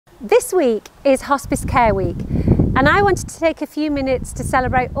This week is Hospice Care Week, and I wanted to take a few minutes to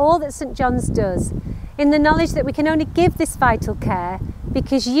celebrate all that St John's does, in the knowledge that we can only give this vital care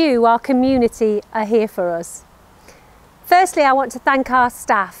because you, our community, are here for us. Firstly, I want to thank our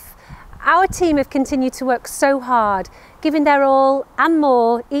staff. Our team have continued to work so hard, giving their all and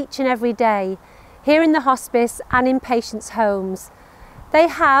more each and every day, here in the hospice and in patients' homes. They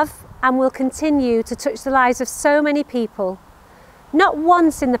have and will continue to touch the lives of so many people. Not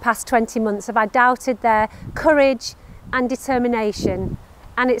once in the past 20 months have I doubted their courage and determination,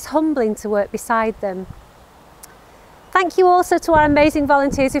 and it's humbling to work beside them. Thank you also to our amazing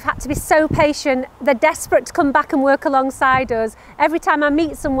volunteers who've had to be so patient. They're desperate to come back and work alongside us. Every time I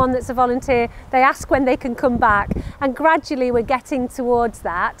meet someone that's a volunteer, they ask when they can come back, and gradually we're getting towards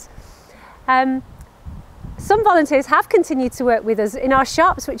that. Some volunteers have continued to work with us in our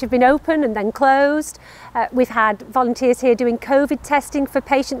shops, which have been open and then closed. We've had volunteers here doing COVID testing for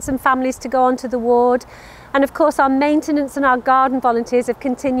patients and families to go onto the ward. And of course, our maintenance and our garden volunteers have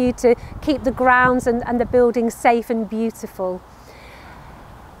continued to keep the grounds and the buildings safe and beautiful.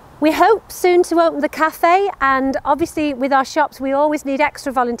 We hope soon to open the cafe, and obviously with our shops we always need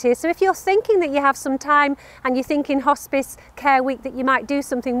extra volunteers. So if you're thinking that you have some time and you think in Hospice Care Week that you might do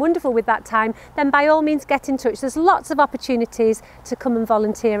something wonderful with that time, then by all means get in touch. There's lots of opportunities to come and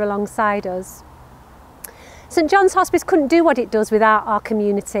volunteer alongside us. St John's Hospice couldn't do what it does without our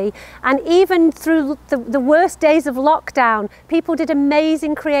community, and even through the worst days of lockdown, people did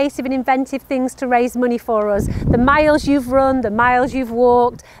amazing creative and inventive things to raise money for us. The miles you've run, the miles you've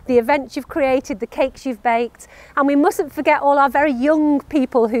walked, the events you've created, the cakes you've baked, and we mustn't forget all our very young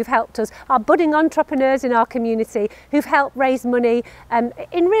people who've helped us, our budding entrepreneurs in our community who've helped raise money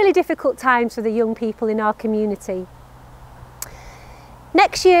in really difficult times for the young people in our community.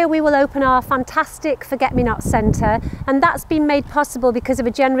 Next year we will open our fantastic Forget-Me-Not Centre, and that's been made possible because of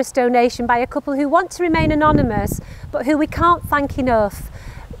a generous donation by a couple who want to remain anonymous but who we can't thank enough.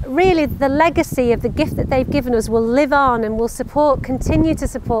 Really, the legacy of the gift that they've given us will live on and will continue to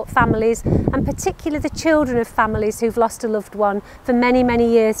support families, and particularly the children of families who've lost a loved one, for many, many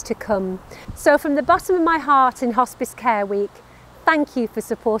years to come. So from the bottom of my heart in Hospice Care Week, thank you for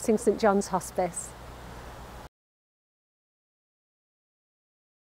supporting St John's Hospice.